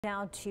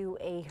Now to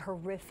a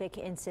horrific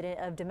incident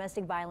of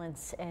domestic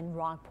violence in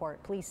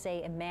Rockport. Police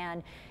say a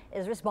man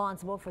is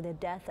responsible for the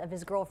death of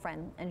his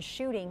girlfriend and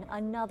shooting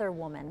another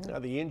woman. Now,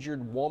 the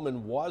injured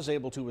woman was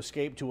able to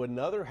escape to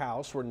another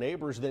house where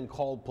neighbors then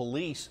called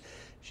police.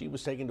 She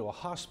was taken to a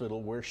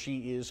hospital where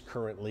she is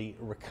currently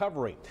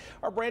recovering.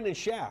 Our Brandon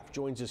Schaff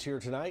joins us here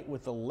tonight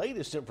with the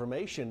latest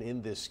information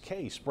in this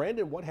case.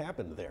 Brandon, what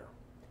happened there?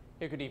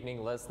 Hey, good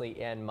evening, Leslie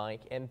and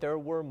Mike. And there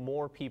were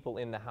more people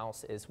in the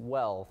house as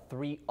well,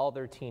 3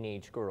 other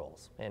teenage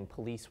girls. And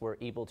police were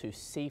able to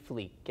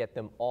safely get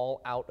them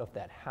all out of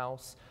that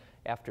house.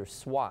 After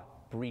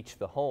SWAT breached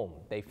the home,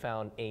 they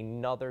found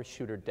another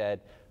shooter dead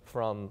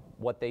from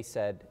what they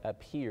said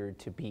appeared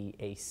to be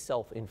a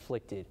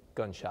self-inflicted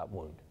gunshot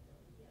wound.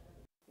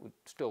 We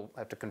still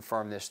have to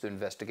confirm this through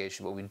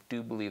investigation, but we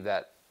do believe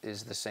that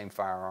is the same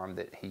firearm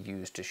that he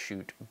used to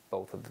shoot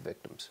both of the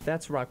victims.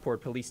 That's Rockport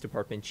Police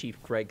Department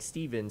Chief Greg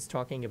Stevens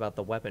talking about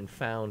the weapon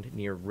found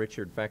near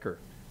Richard Becker,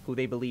 who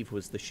they believe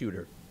was the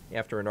shooter.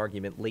 After an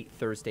argument late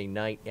Thursday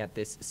night at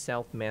this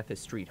South Mathis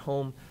Street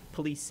home,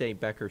 police say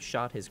Becker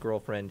shot his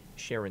girlfriend,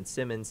 Sharon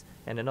Simmons,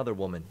 and another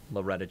woman,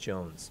 Loretta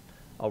Jones.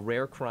 A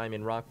rare crime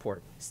in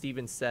Rockport.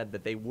 Stevens said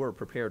that they were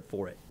prepared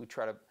for it. We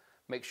try to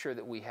make sure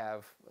that we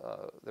have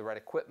the right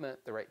equipment,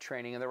 the right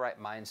training, and the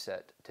right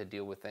mindset to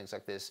deal with things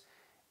like this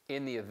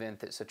in the event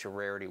that such a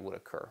rarity would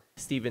occur.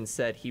 Stevens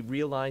said he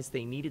realized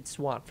they needed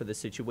SWAT for the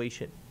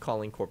situation,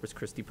 calling Corpus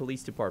Christi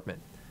Police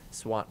Department.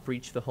 SWAT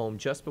breached the home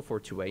just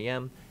before 2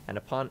 a.m., and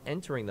upon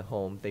entering the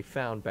home, they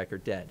found Becker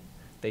dead.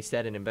 They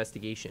said an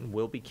investigation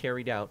will be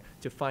carried out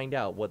to find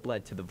out what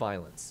led to the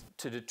violence.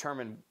 To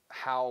determine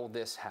how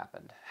this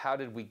happened, how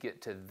did we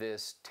get to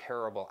this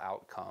terrible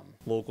outcome?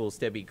 Locals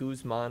Debbie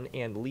Guzman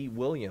and Lee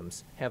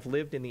Williams have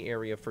lived in the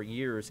area for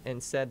years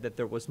and said that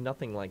there was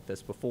nothing like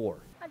this before.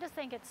 I just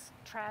think it's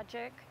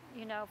tragic,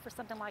 you know, for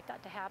something like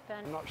that to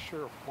happen. I'm not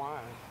sure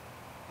why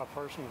a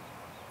person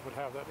would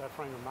have that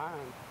frame of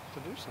mind to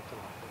do something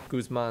like that.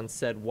 Guzman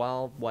said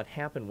while what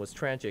happened was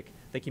tragic,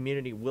 the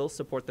community will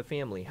support the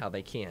family how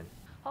they can.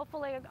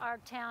 Hopefully our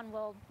town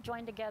will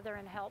join together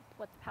and help,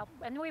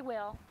 and we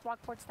will.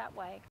 Rockport's that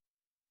way.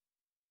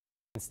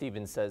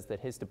 Stevens says that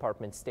his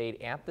department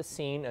stayed at the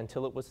scene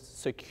until it was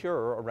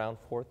secure around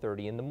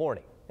 4:30 in the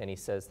morning. And he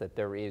says that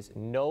there is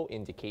no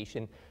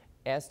indication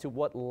as to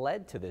what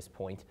led to this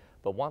point,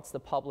 but wants the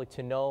public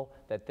to know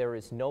that there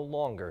is no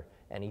longer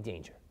any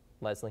danger.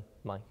 Leslie,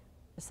 Mike.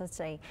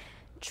 That's a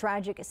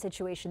tragic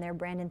situation there,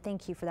 Brandon.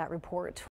 Thank you for that report.